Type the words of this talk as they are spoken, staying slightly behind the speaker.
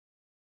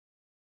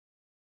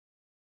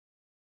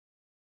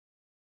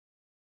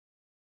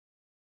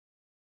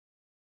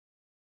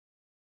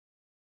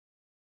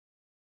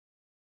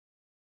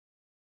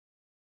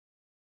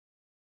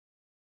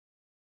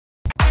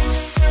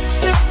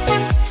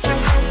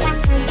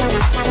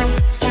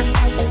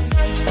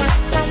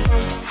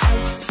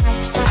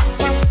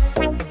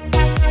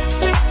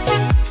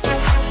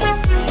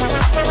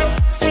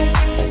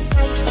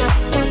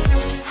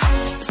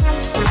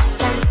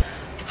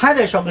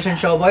Lechon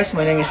Showboys.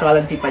 My name is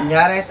Roland T.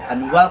 Pañares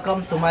and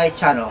welcome to my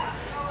channel.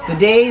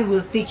 Today,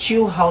 we'll teach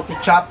you how to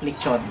chop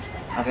lechon.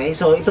 Okay,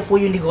 so ito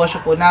po yung negosyo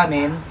po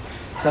namin.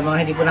 Sa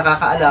mga hindi po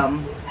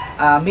nakakaalam,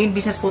 main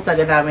business po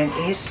talaga namin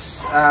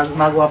is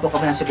gumagawa po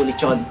kami ng Cebu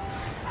lechon.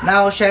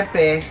 Now,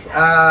 syempre,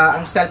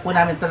 ang style po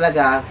namin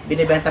talaga,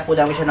 binibenta po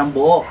namin siya ng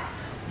buo.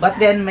 But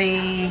then,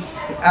 may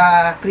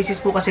crisis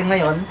po kasi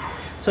ngayon.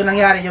 So,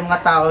 nangyari yung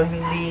mga tao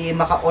hindi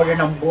maka-order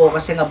ng buo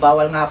kasi nga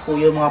bawal nga po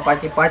yung mga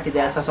party-party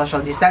dahil sa social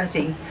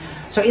distancing.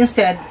 So,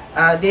 instead,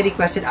 they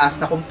requested us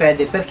na kung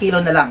pwede, per kilo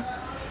na lang.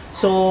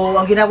 So,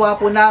 ang ginawa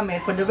po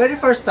namin, for the very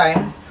first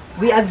time,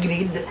 we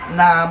agreed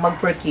na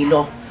mag-per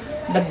kilo.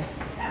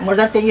 More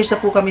than 10 years na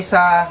po kami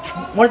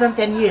more than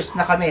 10 years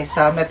na kami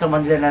sa Metro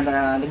Manila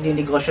na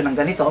nagninegosyo ng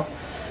ganito.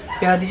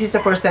 Pero this is the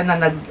first time na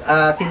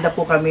nagtinda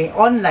po kami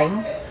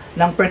online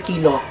ng per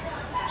kilo.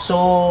 So,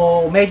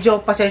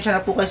 medyo pasensya na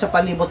po kayo sa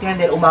palibot ngayon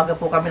dahil umaga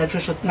po kami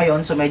nagsushoot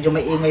ngayon. So, medyo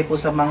may ingay po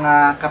sa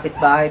mga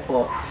kapitbahay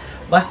po.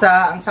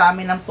 Basta, ang sa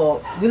amin lang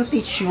po, we'll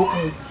teach you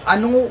kung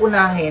anong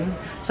uunahin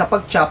sa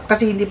pag-chop.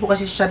 Kasi hindi po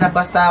kasi siya na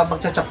basta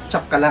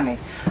magcha-chop-chop ka lang eh.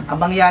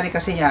 Ang mangyayari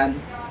kasi yan,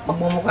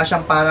 magmumukha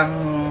siyang parang,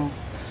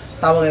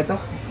 tawag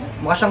nito,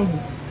 mukha siyang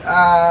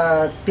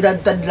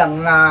tinadtad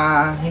lang na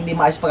hindi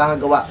maayos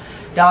pagkakagawa.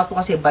 Dapat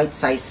po kasi bite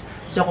size.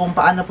 So, kung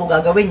paano po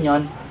gagawin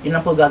yon, yun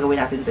lang po gagawin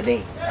natin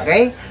today.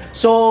 Okay?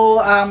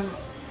 So,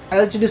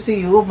 I'll introduce to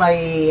you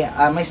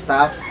my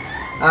staff.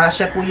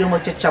 Siya po yung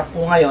magcha-chop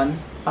po ngayon.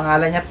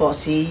 Pangalan niya po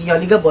si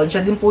Yoli Gabon.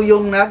 Siya din po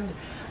yung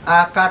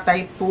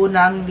katay po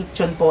ng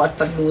lechon po at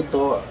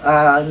pagluto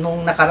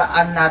nung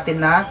nakaraan natin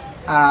na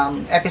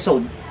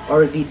episode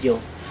or video.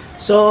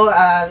 So,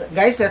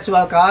 guys, let's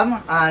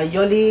welcome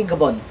Yoli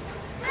Gabon.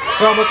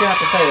 So, abot ko na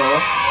ito sa'yo.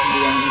 Hindi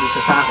yan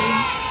dito sa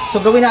akin. So,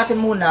 gawin natin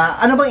muna.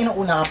 Ano bang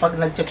inuuna kapag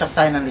nag-chop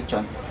tayo ng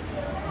lechon?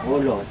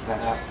 Ulo,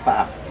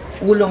 paa.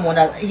 Ulo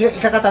muna.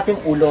 Ikakat natin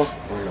yung ulo.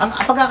 Ang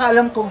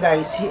pagkakaalam ko,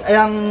 guys,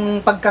 ang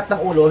pagkat ng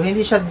ulo,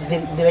 hindi siya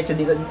diretso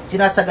dito.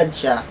 Sinasagad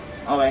siya.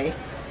 Okay?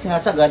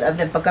 Sinasagad. And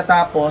then,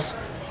 pagkatapos,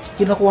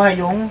 kinukuha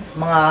yung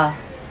mga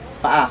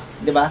paa.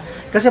 Diba?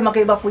 Kasi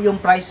magkaiba po yung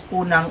price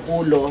po ng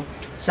ulo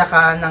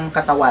saka ng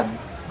katawan.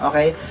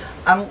 Okay?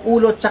 Ang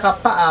ulo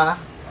tsaka paa,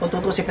 kung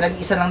tutusin,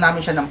 pinag-isa lang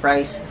namin siya ng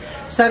price.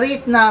 Sa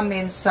rate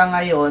namin sa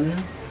ngayon,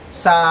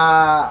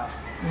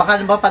 baka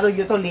mapanood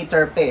nyo ito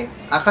later pa eh.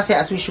 Kasi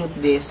as we shoot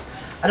this,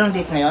 anong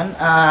date ngayon?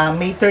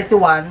 May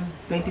 31,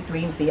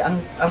 2020.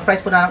 Ang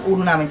price po na ng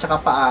ulo namin tsaka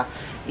paa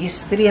is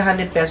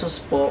 300 pesos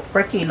po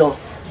per kilo.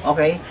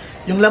 Okay?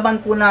 Yung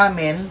laman po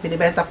namin,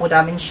 binibenta po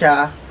namin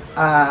siya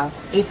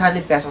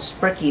 800 pesos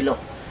per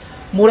kilo.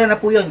 Mura na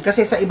po yun.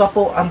 Kasi sa iba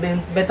po, ang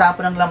benta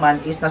po ng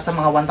laman is nasa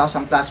mga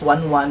 1,000 plus,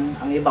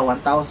 1,100. Ang iba,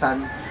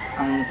 1,000.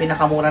 Ang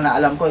pinakamura na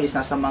alam ko is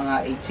nasa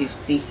mga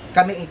 850.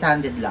 Kami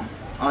 800 lang.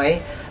 Okay?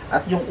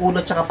 At yung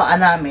ulo tsaka paa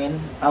namin,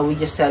 we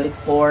just sell it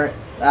for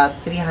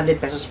 300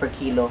 pesos per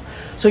kilo.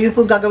 So, yun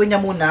po gagawin niya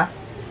muna.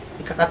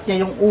 Ikakat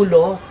niya yung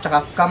ulo,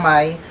 tsaka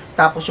kamay,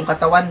 tapos yung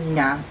katawan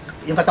niya,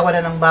 yung katawan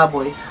na ng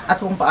baboy, at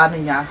kung paano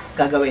niya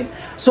gagawin.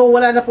 So,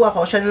 wala na po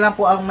ako. Siya na lang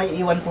po ang may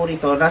iwan po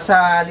rito.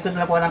 Nasa likod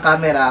na lang po ng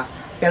camera.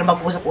 Pero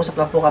mag-usap-usap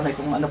lang po kami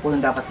kung ano po yung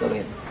dapat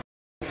gawin.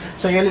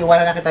 So, Yoli,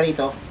 wala na kita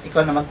rito.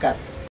 Ikaw na mag-cut.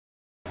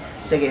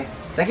 Sige.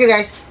 Thank you,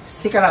 guys.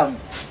 Stick around.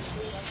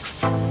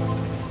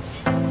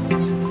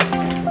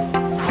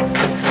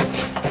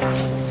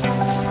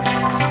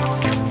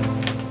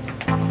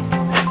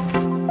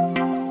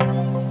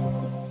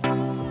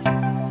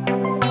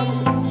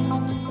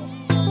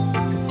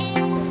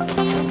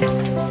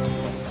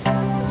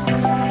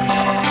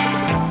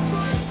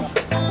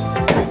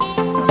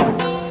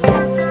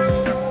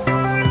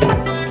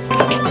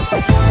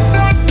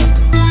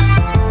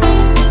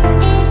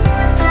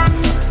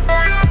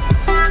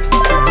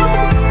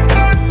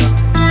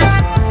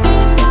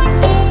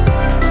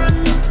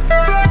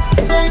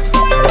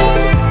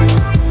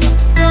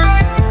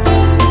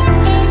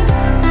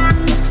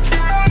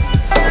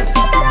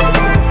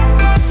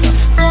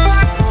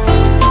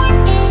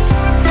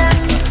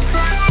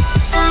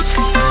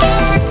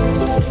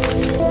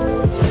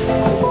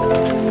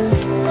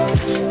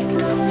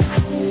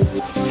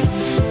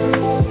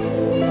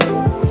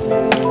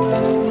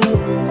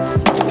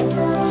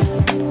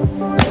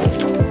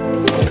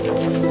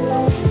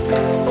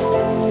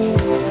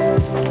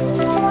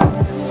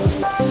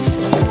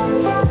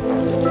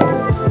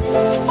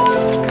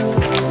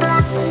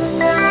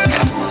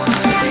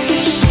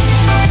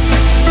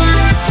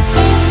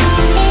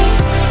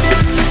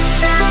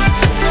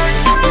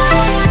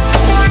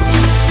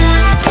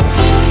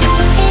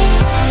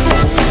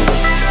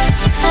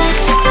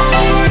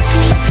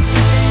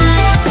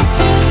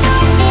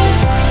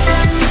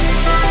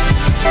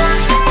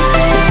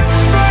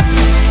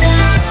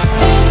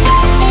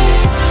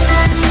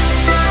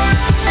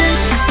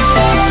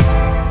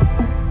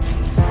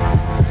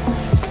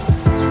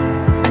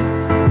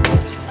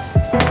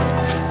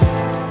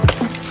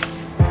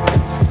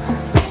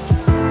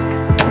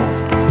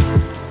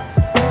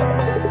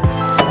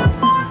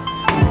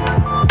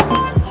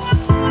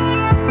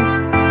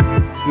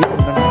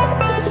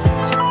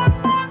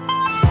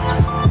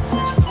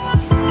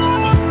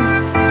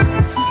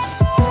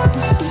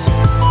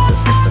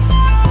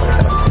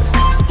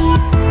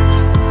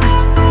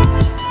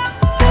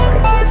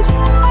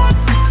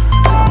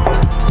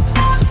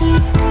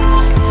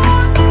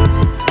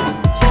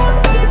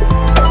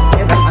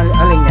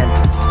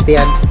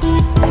 Yan.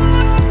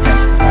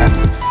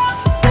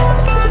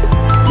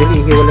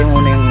 Hihiwalay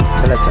muna yung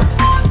balat.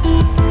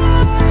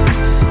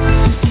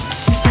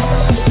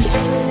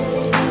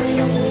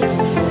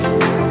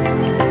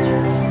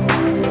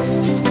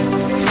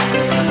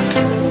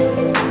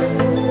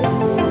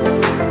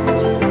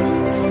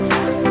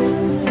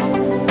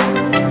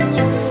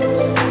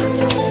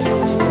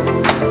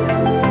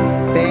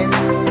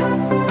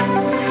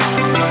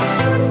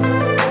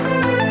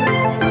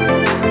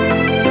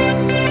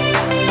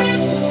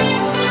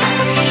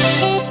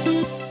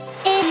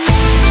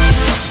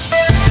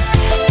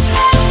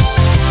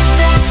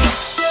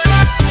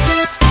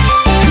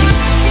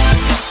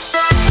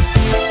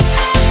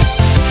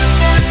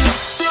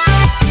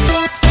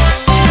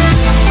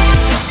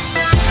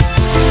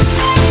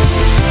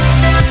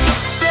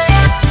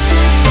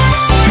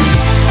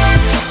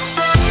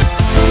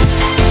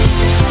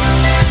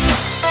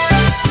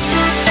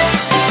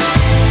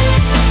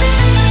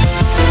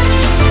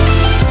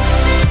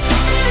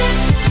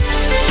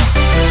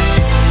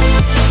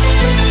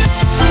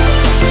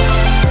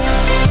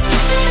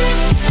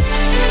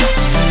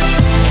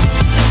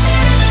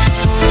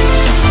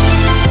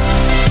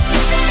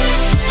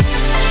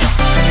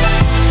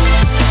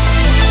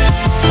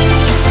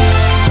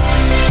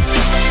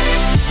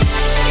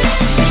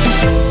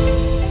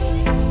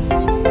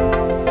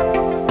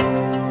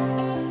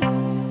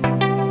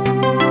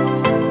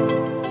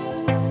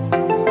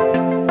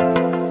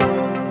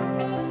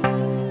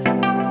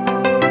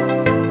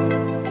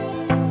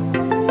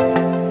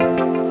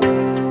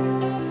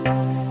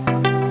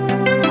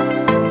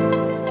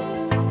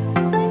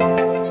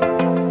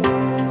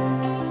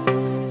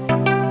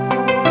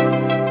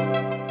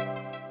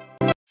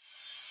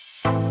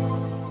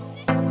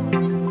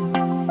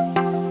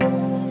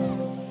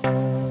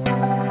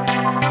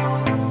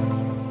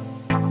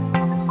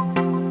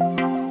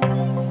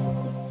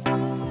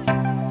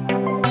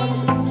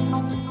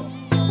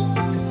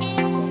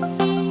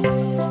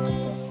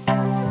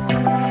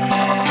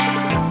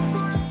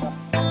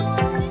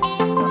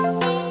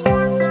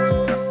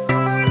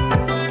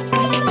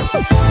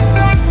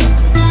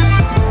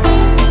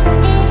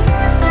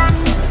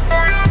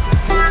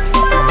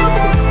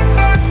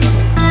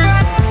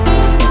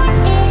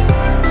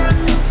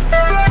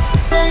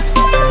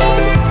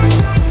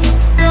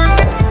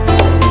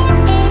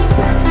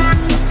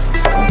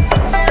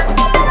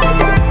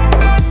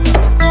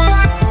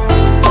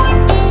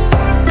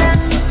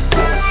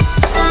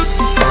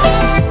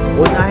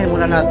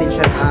 Natin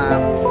siya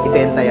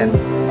ibenta yan.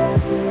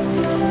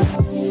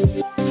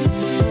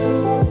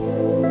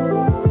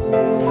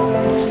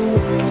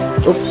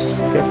 Oops,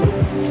 careful.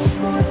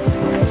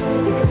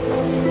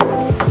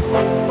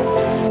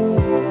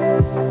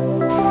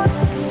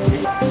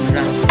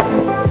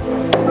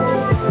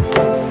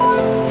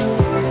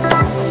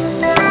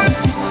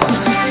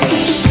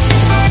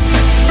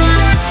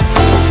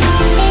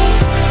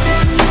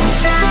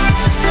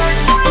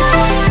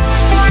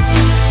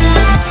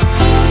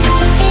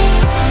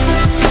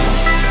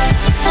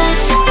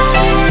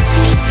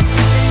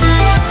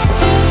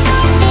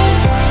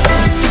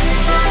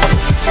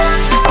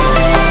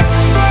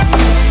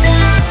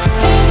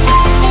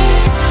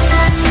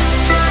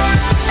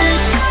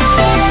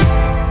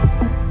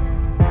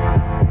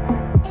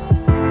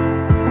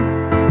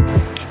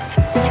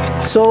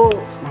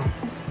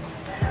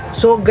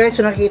 So guys,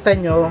 so nakita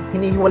nyo,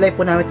 hinihiwalay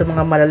po namin itong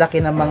mga malalaki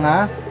na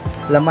mga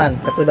laman,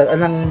 katulad,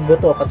 ng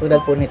buto,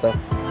 katulad po nito.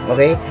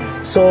 Okay?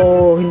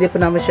 So, hindi po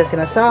namin siya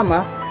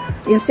sinasama.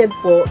 Instead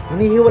po,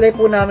 hinihiwalay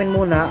po namin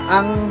muna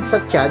ang sa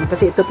tiyan,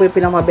 kasi ito po yung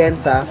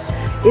pinamabenta.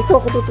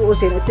 Ito, kung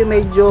tutuusin, ito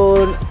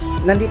medyo,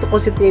 nandito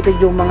concentrated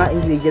yung mga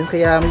ingredients,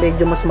 kaya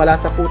medyo mas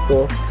malasa po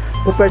ito,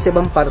 compare sa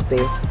ibang parte.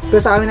 Pero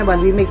sa amin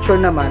naman, we make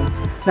sure naman,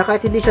 na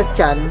kahit hindi siya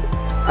tiyan,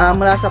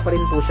 malasa pa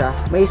rin po siya.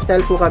 May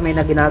style po kami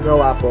na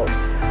ginagawa po.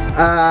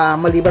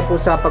 Maliban po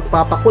sa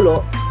pagpapakulo,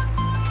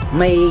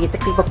 may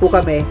technique pa po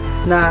kami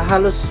na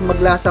halos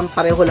maglasang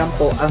pareho lang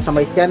po ang sa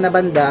may tiyan na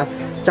banda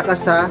tsaka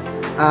sa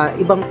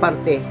ibang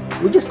parte.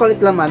 We just call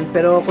it laman,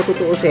 pero kung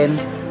tutuusin,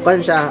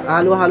 parang siya,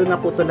 halo-halo na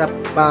po ito na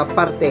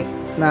parte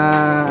na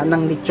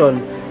ng lechon.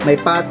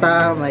 May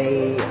pata,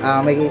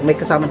 may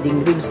kasama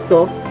ding ribs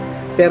to,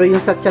 pero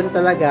yung sa tiyan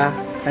talaga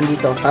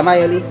nandito. Tama,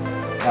 Yoli?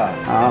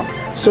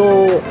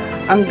 So,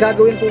 ang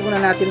gagawin po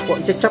muna natin po,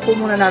 i-chop po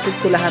muna natin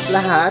ito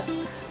lahat-lahat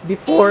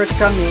before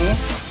kami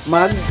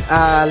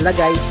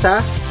maglagay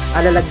sa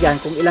lalagyan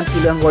kung ilang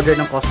kilo ang order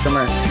ng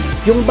customer.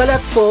 Yung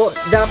balat po,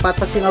 dapat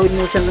pasingawin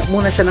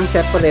muna siya ng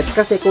separate,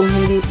 kasi kung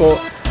hindi po,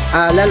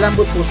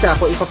 lalambot po siya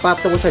kung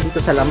ipapato ko siya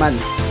dito sa laman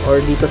or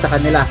dito sa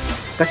kanila,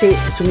 kasi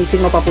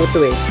sumisingaw pa po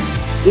ito eh.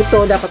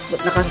 Ito, dapat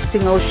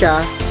nakasingaw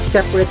siya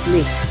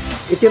separately.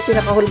 Ito yung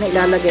pinakahuli na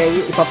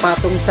ilalagay,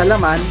 ipapatong sa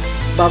laman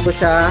bago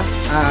siya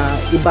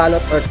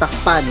ibalot or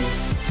takpan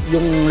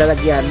yung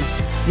lalagyan,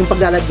 yung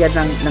paglalagyan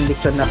ng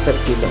lechon na per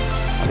kilo.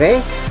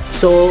 Okay?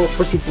 So,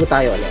 proceed po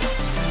tayo ulit.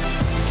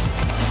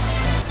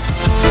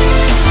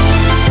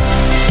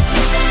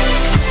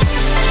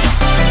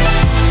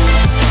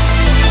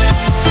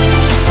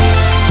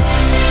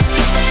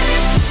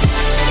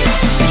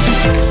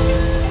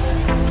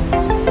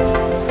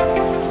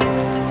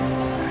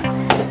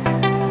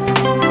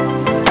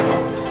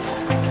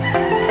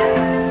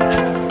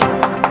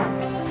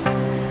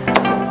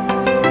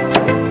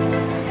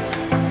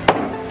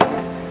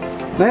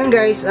 Ngayon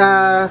guys,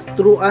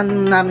 turuan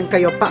namin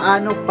kayo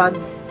paano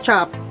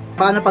pag-chop,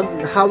 paano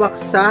paghawak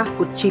sa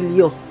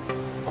kutsilyo,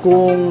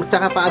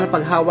 tsaka paano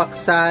paghawak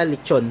sa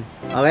lechon.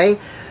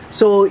 Okay?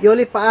 So,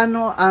 Yoli,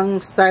 paano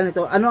ang style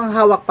nito? Ano ang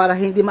hawak para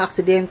hindi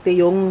maaksidente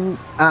yung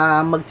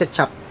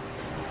magcha-chop?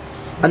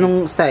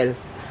 Anong style?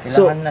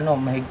 Kailangan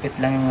mahigpit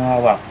lang yung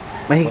hawak.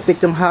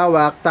 Mahigpit yung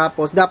hawak,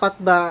 tapos dapat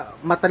ba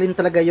matalim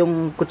talaga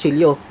yung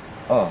kutsilyo?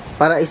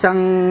 Para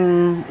isang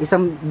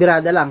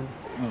birada lang,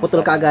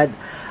 putol ka agad.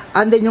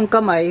 And then yung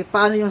kamay,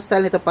 paano yung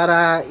style nito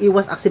para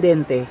iwas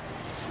aksidente?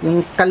 Yung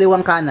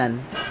kaliwang kanan.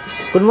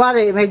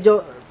 Kunwari,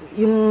 medyo,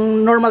 yung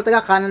normal taga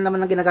kanan naman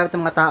ang ginagamit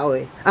ng mga tao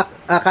eh.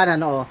 Kanan,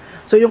 oo.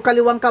 So yung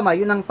kaliwang kamay,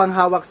 yun ang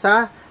panghawak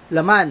sa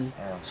laman.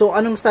 So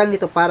anong style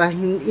nito para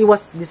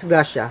iwas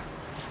disgrasya?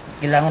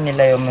 Kailangan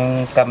nila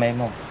yung kamay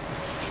mo.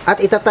 At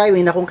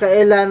itatiming na kung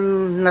kailan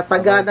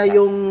nataga na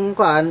yung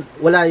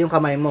wala yung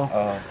kamay mo.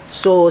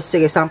 So,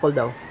 sige, sample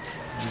daw.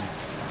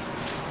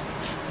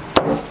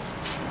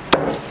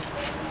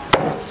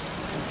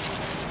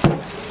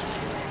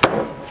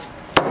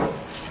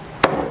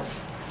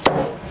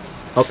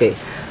 Okay.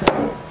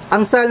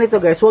 Ang style nito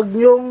guys, huwag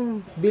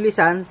nyong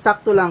bilisan,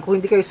 sakto lang kung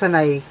hindi kayo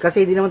sanay.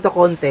 Kasi hindi naman to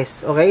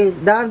contest. Okay?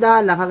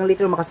 Dahan-dahan lang hanggang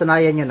literal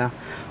makasanayan nyo na.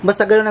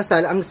 Basta ganoon ang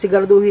style. Ang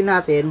siguraduhin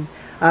natin,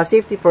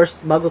 safety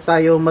first bago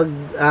tayo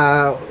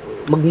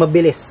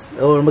magmabilis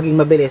o maging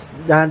mabilis.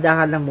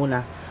 Dahan-dahan lang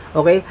muna.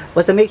 Okay?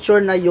 Basta make sure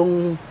na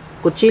yung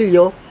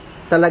kutsilyo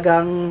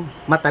talagang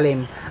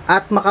matalim.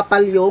 At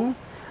makapal yung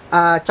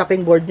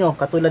chopping board nyo.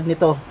 Katulad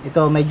nito.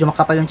 Ito, medyo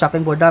makapal yung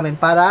chopping board namin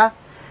para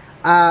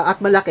at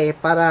malaki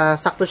para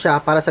sakto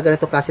siya para sa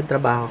ganito klaseng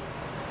trabaho.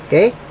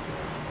 Okay?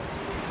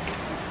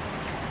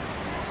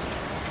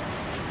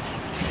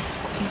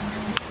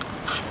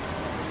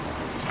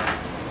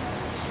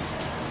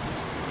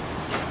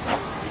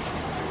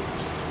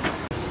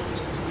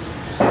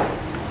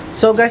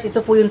 So guys,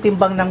 ito po yung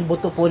timbang ng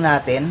buto po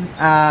natin.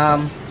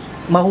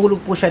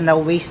 Mahulog po siya na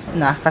waste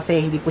na kasi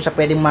hindi po siya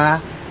pwedeng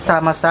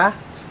masama sa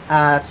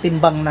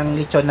timbang ng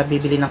lechon na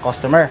bibili ng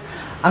customer.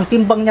 Ang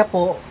timbang niya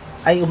po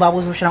ay umabot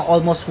po siya ng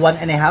almost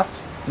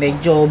 1.5.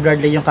 Medyo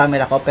blurred lang yung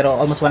camera ko, pero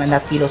almost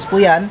 1.5 kilos po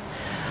yan.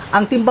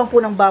 Ang timbang po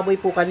ng baboy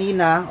po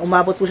kanina,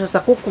 umabot po siya sa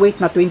cook weight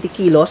na 20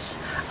 kilos.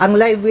 Ang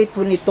live weight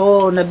po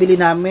nito na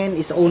bili namin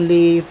is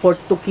only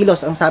 42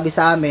 kilos ang sabi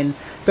sa amin.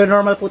 Pero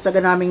normal po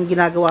taga namin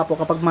ginagawa po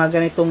kapag mga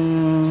ganitong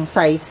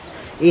size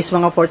is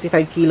mga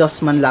 45 kilos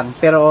man lang.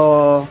 Pero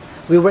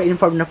we were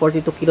informed na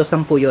 42 kilos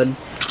lang po yun.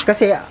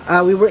 Kasi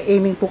we were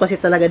aiming po kasi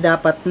talaga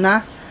dapat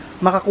na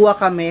makakuha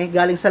kami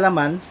galing sa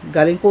laman,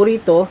 galing po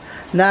rito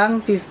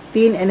ng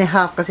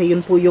 15.5 kasi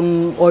yun po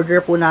yung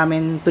order po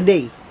namin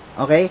today.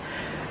 Okay?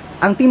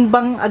 Ang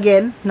timbang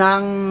again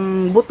ng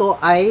buto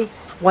ay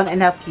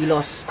 1.5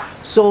 kilos.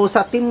 So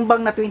sa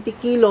timbang na 20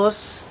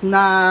 kilos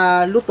na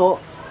luto,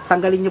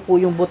 tanggalin nyo po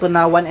yung buto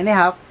na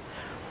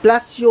 1.5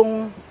 plus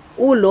yung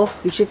ulo,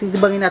 which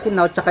ititimbangin natin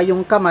now, tsaka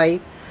yung kamay,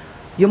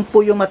 yun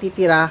po yung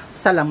matitira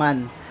sa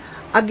laman.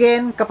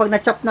 Again, kapag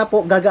na-chop na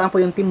po, gagaan po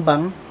yung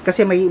timbang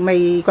kasi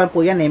may kuwan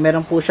po yan eh,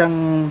 meron po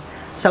siyang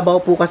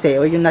sabaw po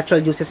kasi o yung natural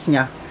juices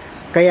niya.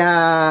 Kaya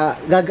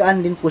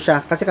gagaan din po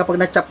siya kasi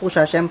kapag na-chop po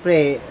siya,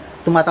 syempre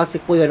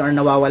tumatalsik po yun or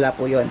nawawala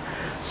po yun.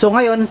 So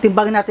ngayon,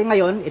 timbangin natin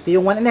ngayon, ito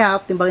yung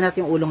 1.5, timbangin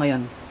natin yung ulo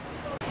ngayon.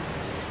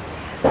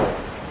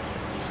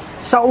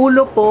 Sa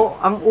ulo po,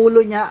 ang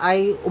ulo niya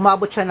ay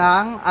umabot siya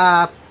ng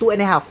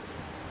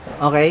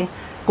 2.5. Okay?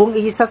 Kung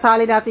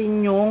isasali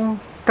natin yung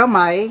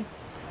kamay,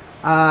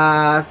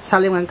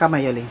 salim ng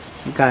kamay ulit.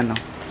 Magkano?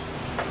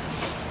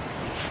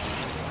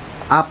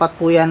 4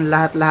 po yan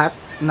lahat-lahat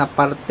na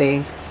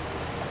parte.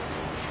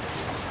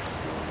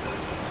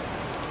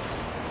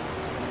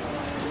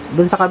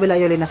 Doon sa kabila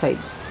ulit na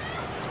side.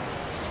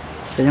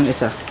 Sa yung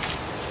isa.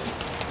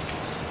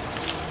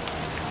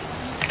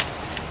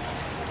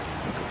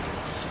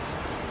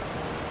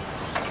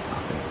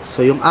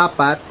 So yung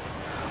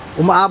 4,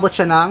 umaabot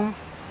siya ng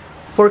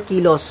 4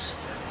 kilos.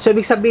 So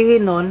ibig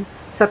sabihin nun,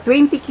 sa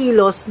 20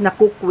 kilos na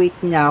cook weight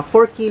niya,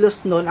 4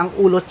 kilos nun ang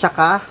ulo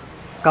tsaka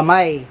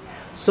kamay.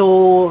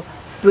 So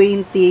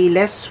 20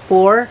 less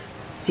 4,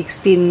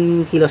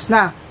 16 kilos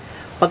na.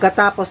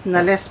 Pagkatapos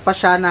na less pa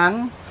siya ng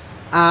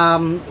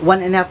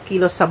 1.5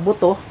 kilos sa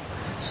buto,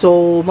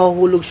 so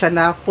mahuhulog siya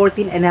na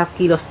 14.5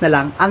 kilos na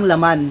lang ang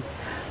laman.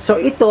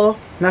 So ito,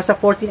 nasa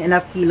 14.5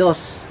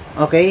 kilos.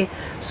 Okay?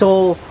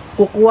 So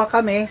kukuha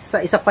kami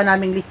sa isa pa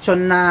naming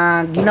lechon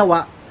na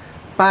ginawa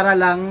para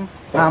lang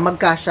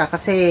magkasya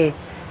kasi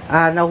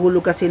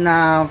nahulog kasi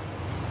na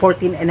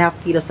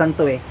 14.5 kilos lang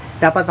to eh.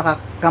 Dapat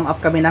maka-come up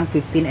kami ng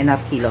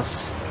 15.5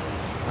 kilos.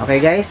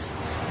 Okay guys?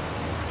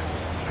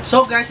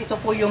 So guys, ito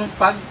po yung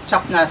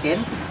pag-chop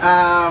natin.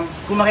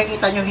 Kung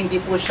makikita nyo,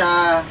 hindi po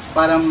siya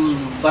parang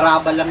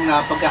baraba lang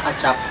na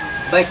pagkaka-chop.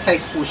 Bite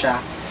size po siya.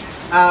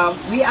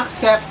 We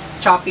accept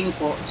chopping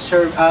po,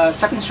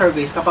 chopping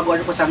service kapag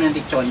order po sa amin ng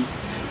lechon.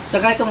 Sa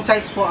ganitong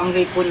size po, ang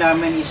rate po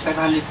namin is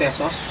 500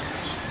 pesos.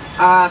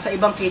 Sa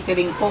ibang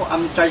catering po,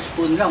 ang charge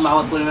po nila,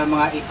 umawag po nila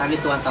mga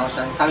 800 to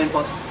 1,000. Sa amin po,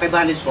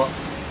 500 po.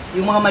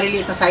 Yung mga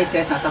maliliit na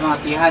sizes, nasa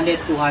mga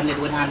 300, 200,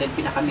 100,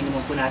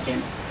 pinaka-minimum po natin.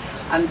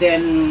 And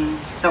then,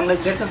 sa mga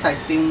ganitong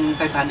size, ito yung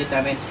 500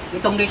 namin.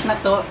 Itong rate na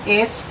to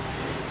is,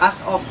 as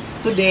of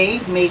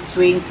today, May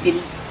 31,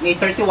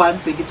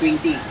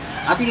 2020.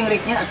 At yung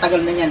rate niya, at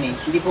tagal na yan eh.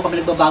 Hindi po kami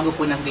nagbabago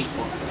po ng rate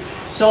po.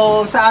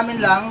 So, sa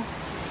amin lang,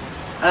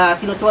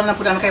 tinuturuan lang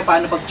po namin kayo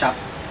paano pag-chop.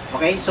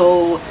 Okay?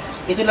 So,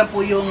 ito lang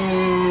po yung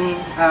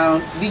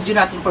video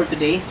natin for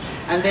today.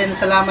 And then,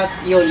 salamat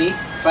Yoli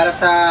para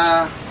sa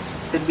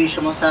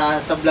servisyo mo sa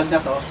vlog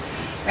na to.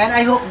 And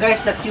I hope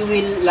guys that you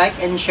will like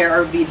and share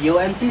our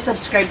video. And please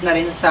subscribe na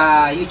rin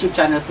sa YouTube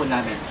channel po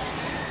namin.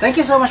 Thank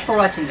you so much for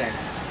watching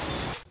guys.